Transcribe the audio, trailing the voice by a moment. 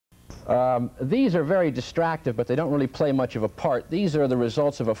These are very distractive, but they don't really play much of a part. These are the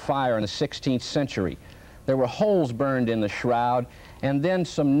results of a fire in the 16th century. There were holes burned in the shroud, and then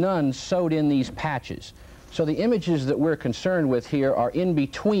some nuns sewed in these patches. So the images that we're concerned with here are in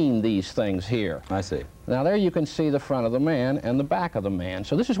between these things here. I see. Now there you can see the front of the man and the back of the man.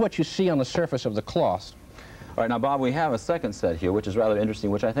 So this is what you see on the surface of the cloth. All right, now, Bob, we have a second set here, which is rather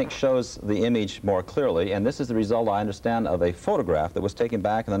interesting, which I think shows the image more clearly, and this is the result, I understand, of a photograph that was taken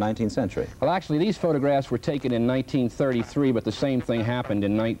back in the 19th century. Well, actually, these photographs were taken in 1933, but the same thing happened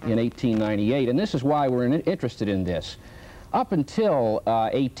in 1898, and this is why we're interested in this. Up until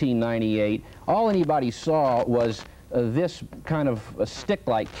 1898, all anybody saw was this kind of a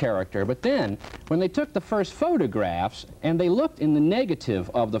stick-like character, but then, when they took the first photographs, and they looked in the negative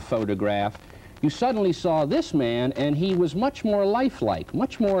of the photograph, you suddenly saw this man, and he was much more lifelike,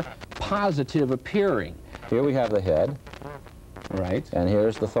 much more positive appearing. Here we have the head. Right. And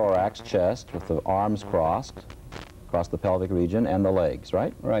here's the thorax, chest, with the arms crossed, across the pelvic region, and the legs,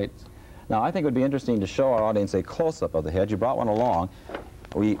 right? Right. Now, I think it would be interesting to show our audience a close-up of the head. You brought one along.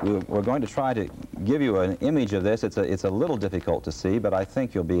 We're going to try to give you an image of this. It's a little difficult to see, but I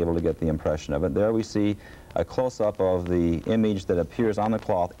think you'll be able to get the impression of it. There we see a close-up of the image that appears on the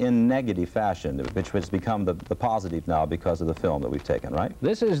cloth in negative fashion, which has become the positive now because of the film that we've taken, right?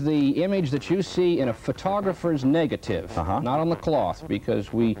 This is the image that you see in a photographer's negative, not on the cloth, because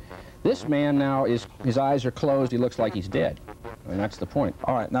this man now his eyes are closed, he looks like he's dead, and that's the point.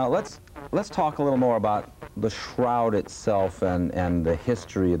 All right, now let's talk a little more about the shroud itself and the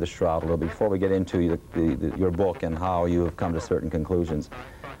history of the shroud a little before we get into your book and how you have come to certain conclusions.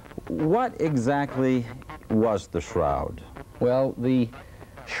 What exactly was the shroud? Well, the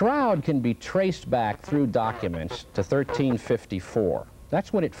shroud can be traced back through documents to 1354.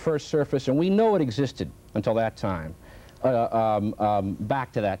 That's when it first surfaced, and we know it existed until that time,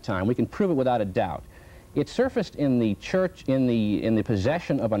 back to that time. We can prove it without a doubt. It surfaced in the church, in the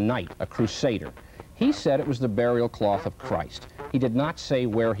possession of a knight, a crusader. He said it was the burial cloth of Christ. He did not say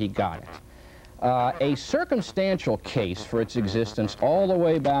where he got it. A circumstantial case for its existence all the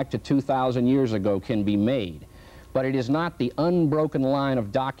way back to 2,000 years ago can be made, but it is not the unbroken line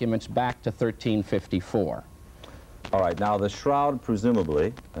of documents back to 1354. All right, now the shroud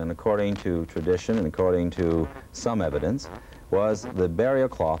presumably, and according to tradition and according to some evidence, was the burial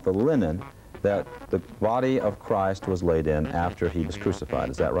cloth, the linen, that the body of Christ was laid in after he was crucified.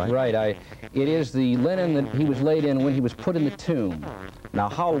 Is that right? Right. It is the linen that he was laid in when he was put in the tomb. Now,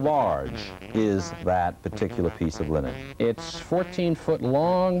 how large is that particular piece of linen? It's 14 foot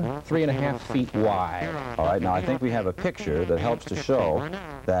long, 3.5 feet wide. All right, now I think we have a picture that helps to show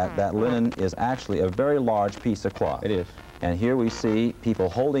that that linen is actually a very large piece of cloth. It is. And here we see people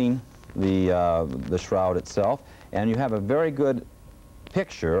holding the shroud itself, and you have a very good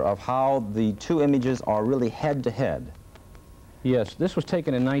picture of how the two images are really head-to-head. Yes, this was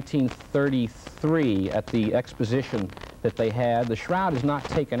taken in 1933 at the exposition that they had. The shroud is not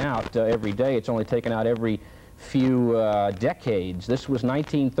taken out every day. It's only taken out every few decades. This was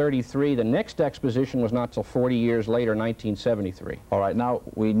 1933. The next exposition was not till 40 years later, 1973. All right, now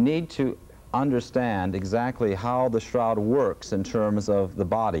we need to understand exactly how the shroud works in terms of the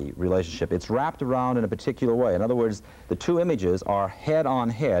body relationship. It's wrapped around in a particular way. In other words, the two images are head on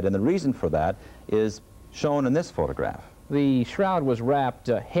head, and the reason for that is shown in this photograph. The shroud was wrapped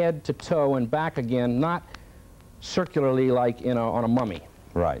head to toe and back again, not circularly like on a mummy.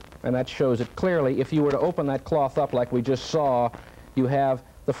 Right. And that shows it clearly. If you were to open that cloth up like we just saw, you have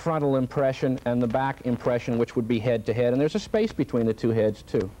the frontal impression and the back impression, which would be head to head, and there's a space between the two heads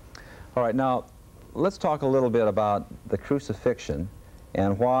too. All right, now let's talk a little bit about the crucifixion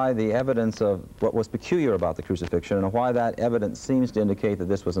and why the evidence of what was peculiar about the crucifixion and why that evidence seems to indicate that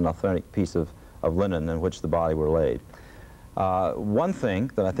this was an authentic piece of linen in which the body were laid. One thing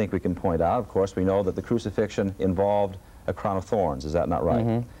that I think we can point out, of course, we know that the crucifixion involved a crown of thorns. Is that not right?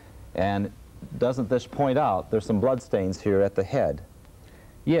 Mm-hmm. And doesn't this point out there's some blood stains here at the head?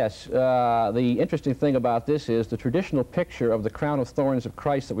 Yes, the interesting thing about this is the traditional picture of the crown of thorns of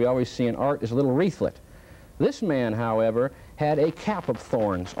Christ that we always see in art is a little wreathlet. This man, however, had a cap of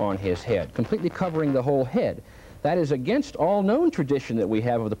thorns on his head, completely covering the whole head. That is against all known tradition that we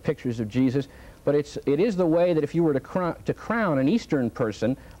have of the pictures of Jesus, but it is the way that if you were to crown an Eastern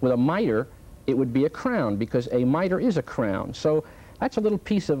person with a mitre, it would be a crown, because a mitre is a crown. So that's a little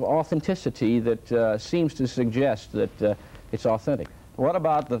piece of authenticity that seems to suggest that it's authentic. What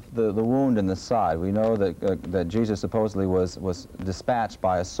about the wound in the side? We know that Jesus supposedly was dispatched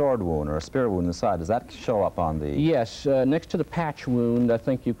by a sword wound or a spear wound in the side. Does that show up on the... Yes, next to the patch wound, I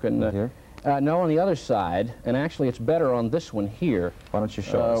think you can... No, on the other side, and actually it's better on this one here. Why don't you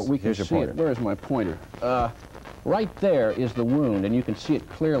show us? We can Here's your see pointer. it. Where's my pointer? Right there is the wound, and you can see it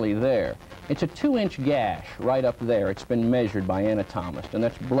clearly there. It's a 2-inch gash right up there. It's been measured by anatomists, and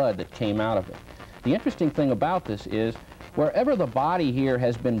that's blood that came out of it. The interesting thing about this is wherever the body here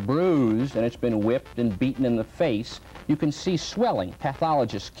has been bruised and it's been whipped and beaten in the face, you can see swelling.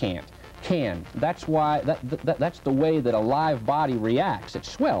 Pathologists can. That's why, that's the way that a live body reacts. It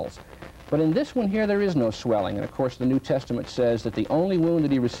swells. But in this one here, there is no swelling. And of course, the New Testament says that the only wound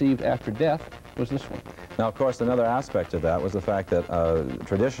that he received after death was this one. Now, of course, another aspect of that was the fact that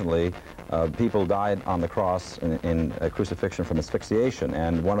traditionally people died on the cross in a crucifixion from asphyxiation,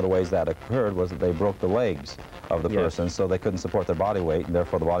 and one of the ways that occurred was that they broke the legs of the person, so they couldn't support their body weight, and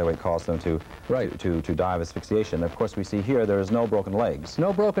therefore the body weight caused them to die of asphyxiation. Of course, we see here there is no broken legs.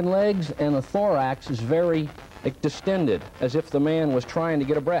 No broken legs, and the thorax is very distended, as if the man was trying to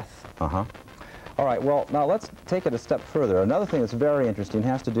get a breath. Uh-huh. All right, well, now let's take it a step further. Another thing that's very interesting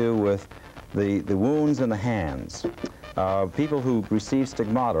has to do with the wounds in the hands. People who receive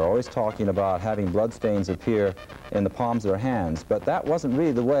stigmata are always talking about having blood stains appear in the palms of their hands, but that wasn't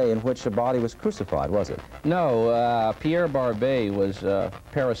really the way in which a body was crucified, was it? No, Pierre Barbet was a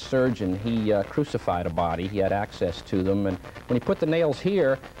Paris surgeon. He crucified a body. He had access to them, and when he put the nails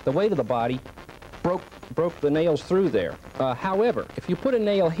here, the weight of the body broke the nails through there. However, if you put a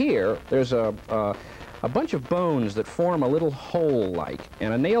nail here, there's a bunch of bones that form a little hole-like,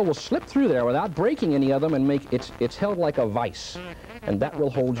 and a nail will slip through there without breaking any of them and make it's held like a vice, and that will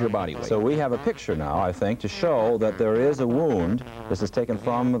hold your body weight. So we have a picture now, I think, to show that there is a wound. This is taken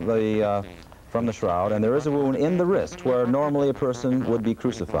from the shroud, and there is a wound in the wrist where normally a person would be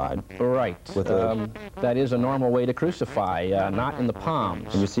crucified. Right. That is a normal way to crucify, not in the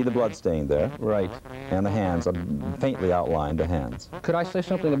palms. And you see the blood stain there. Right. And the hands, faintly outlined, the hands. Could I say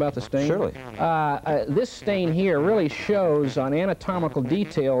something about the stain? Surely. This stain here really shows an anatomical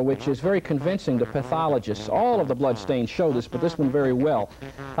detail which is very convincing to pathologists. All of the blood stains show this, but this one very well.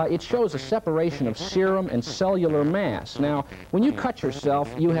 It shows a separation of serum and cellular mass. Now, when you cut yourself,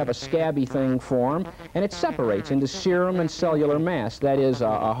 you have a scabby thing form, and it separates into serum and cellular mass. That is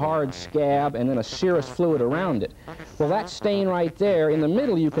a hard scab and then a serous fluid around it. Well, that stain right there, in the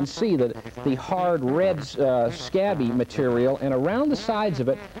middle you can see that the hard red scabby material, and around the sides of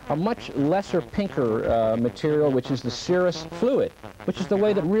it a much lesser pinker material, which is the serous fluid, which is the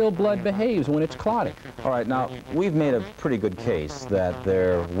way that real blood behaves when it's clotting. All right, now we've made a pretty good case that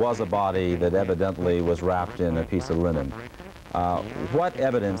there was a body that evidently was wrapped in a piece of linen. What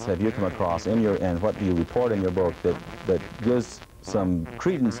evidence have you come across in and what do you report in your book that gives some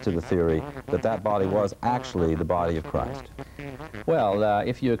credence to the theory that that body was actually the body of Christ? Well,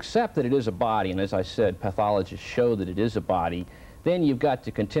 if you accept that it is a body, and as I said, pathologists show that it is a body, then you've got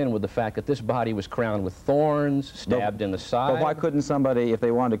to contend with the fact that this body was crowned with thorns, stabbed in the side. But why couldn't somebody, if they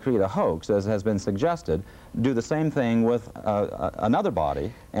wanted to create a hoax, as has been suggested, do the same thing with another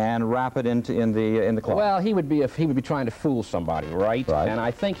body and wrap it in the cloth? Well, he would be trying to fool somebody, right? Right. And I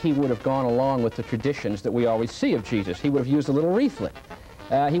think he would have gone along with the traditions that we always see of Jesus. He would have used a little wreathlet.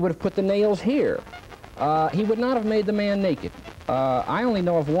 He would have put the nails here. He would not have made the man naked. I only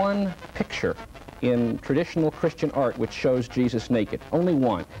know of one picture in traditional Christian art which shows Jesus naked. Only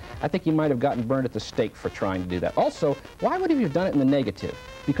one. I think he might have gotten burned at the stake for trying to do that. Also, why would he have done it in the negative?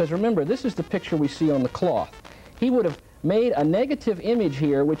 Because remember, this is the picture we see on the cloth. He would have made a negative image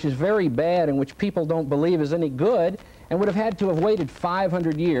here which is very bad and which people don't believe is any good, and would have had to have waited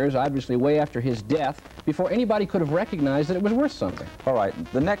 500 years, obviously way after his death, before anybody could have recognized that it was worth something. All right,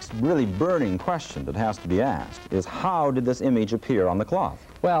 the next really burning question that has to be asked is, how did this image appear on the cloth?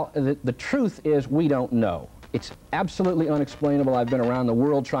 Well, the truth is we don't know. It's absolutely unexplainable. I've been around the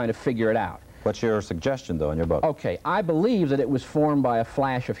world trying to figure it out. What's your suggestion, though, in your book? Okay, I believe that it was formed by a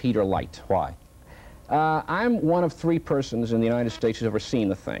flash of heat or light. Why? I'm one of 3 persons in the United States who's ever seen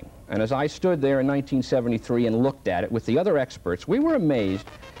the thing. And as I stood there in 1973 and looked at it with the other experts, we were amazed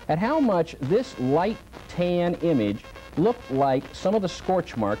at how much this light tan image looked like some of the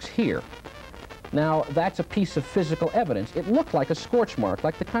scorch marks here. Now, that's a piece of physical evidence. It looked like a scorch mark,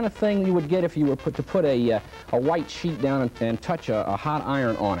 like the kind of thing you would get if you were to put a white sheet down and touch a hot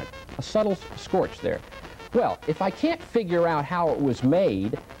iron on it. A subtle scorch there. Well, if I can't figure out how it was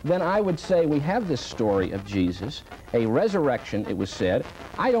made, then I would say we have this story of Jesus, a resurrection, it was said.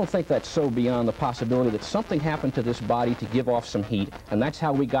 I don't think that's so beyond the possibility that something happened to this body to give off some heat, and that's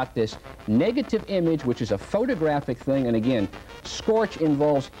how we got this negative image, which is a photographic thing, and again, scorch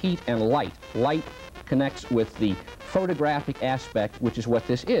involves heat and light. Light connects with the photographic aspect, which is what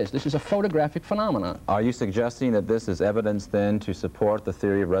this is. This is a photographic phenomenon. Are you suggesting that this is evidence, then, to support the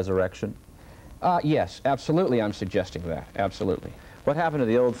theory of resurrection? Yes, absolutely, I'm suggesting that, absolutely. What happened to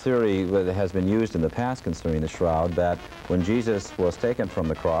the old theory that has been used in the past concerning the shroud, that when Jesus was taken from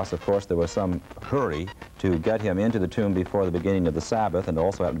the cross, of course there was some hurry to get him into the tomb before the beginning of the Sabbath, and it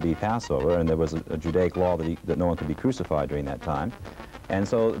also happened to be Passover, and there was a Judaic law that no one could be crucified during that time. And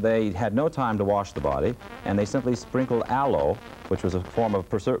so they had no time to wash the body, and they simply sprinkled aloe, which was a form of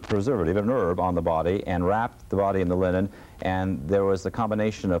preservative, an herb, on the body, and wrapped the body in the linen, and there was the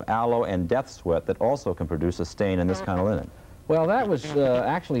combination of aloe and death sweat that also can produce a stain in this kind of linen. Well, that was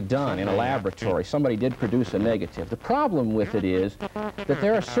actually done in a laboratory. Somebody did produce a negative. The problem with it is that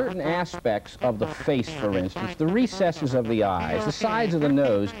there are certain aspects of the face, for instance, the recesses of the eyes, the sides of the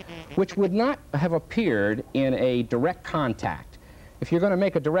nose, which would not have appeared in a direct contact. If you're going to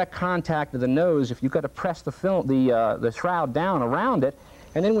make a direct contact of the nose, if you've got to press the shroud down around it,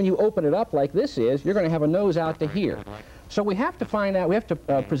 and then when you open it up like this is, you're going to have a nose out to here. So we have to find out, we have to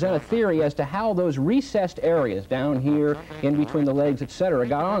present a theory as to how those recessed areas down here, in between the legs, etc.,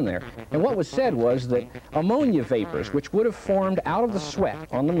 got on there. And what was said was that ammonia vapors, which would have formed out of the sweat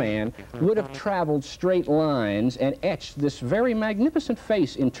on the man, would have traveled straight lines and etched this very magnificent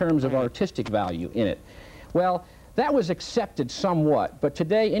face in terms of artistic value in it. Well, that was accepted somewhat, but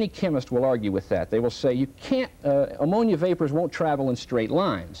today any chemist will argue with that. They will say you can't, ammonia vapors won't travel in straight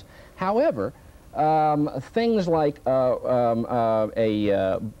lines. However, things like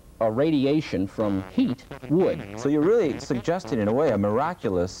a radiation from heat would. So you're really suggesting, in a way, a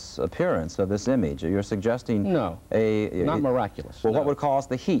miraculous appearance of this image. You're suggesting... No, not miraculous. Well, no. what would cause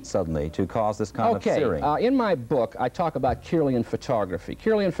the heat suddenly to cause this kind of searing? In my book, I talk about Kirlian photography.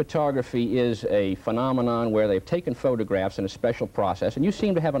 Kirlian photography is a phenomenon where they've taken photographs in a special process, and you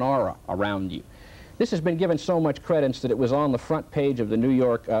seem to have an aura around you. This has been given so much credence that it was on the front page of the New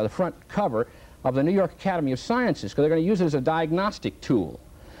York, the front cover of the New York Academy of Sciences, because they're going to use it as a diagnostic tool.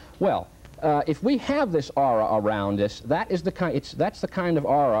 Well, if we have this aura around us, that's the kind of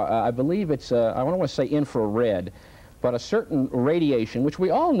aura, I believe it's, I don't want to say infrared, but a certain radiation, which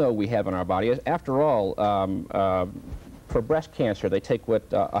we all know we have in our body. After all, for breast cancer, they take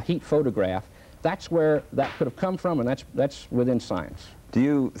a heat photograph. That's where that could have come from, and that's within science. Do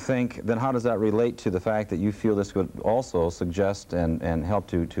you think, then how does that relate to the fact that you feel this would also suggest and help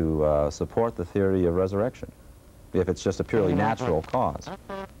to support the theory of resurrection, if it's just a purely natural cause?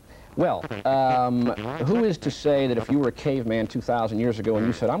 Well, who is to say that if you were a caveman 2,000 years ago and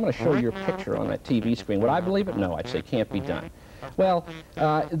you said, I'm going to show your picture on that TV screen, would I believe it? No, I'd say it can't be done. Well,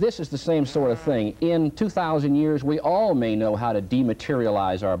 this is the same sort of thing. In 2,000 years, we all may know how to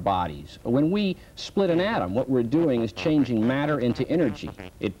dematerialize our bodies. When we split an atom, what we're doing is changing matter into energy.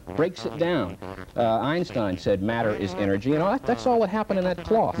 It breaks it down. Einstein said matter is energy, and that's all that happened in that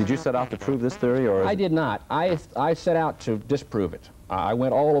cloth. Did you set out to prove this theory, or? I did not. I set out to disprove it. I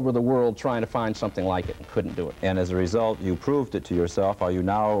went all over the world trying to find something like it and couldn't do it. And as a result, you proved it to yourself. Are you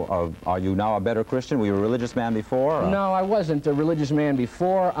now a better Christian? Were you a religious man before? Or? No, I wasn't a religious man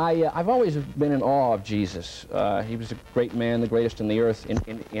before. I've always been in awe of Jesus. He was a great man, the greatest in the earth,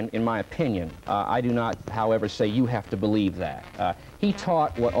 in my opinion. I do not, however, say you have to believe that. He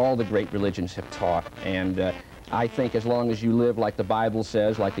taught what all the great religions have taught, and I think as long as you live like the Bible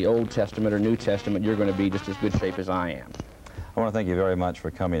says, like the Old Testament or New Testament, you're going to be just as good shape as I am. I want to thank you very much for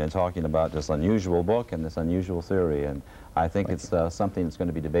coming and talking about this unusual book and this unusual theory, and I think it's something that's going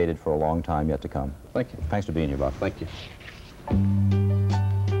to be debated for a long time yet to come. Thank you. Thanks for being here, Bob. Thank you.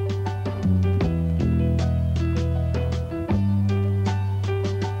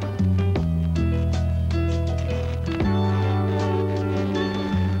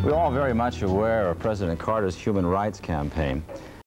 We're all very much aware of President Carter's human rights campaign.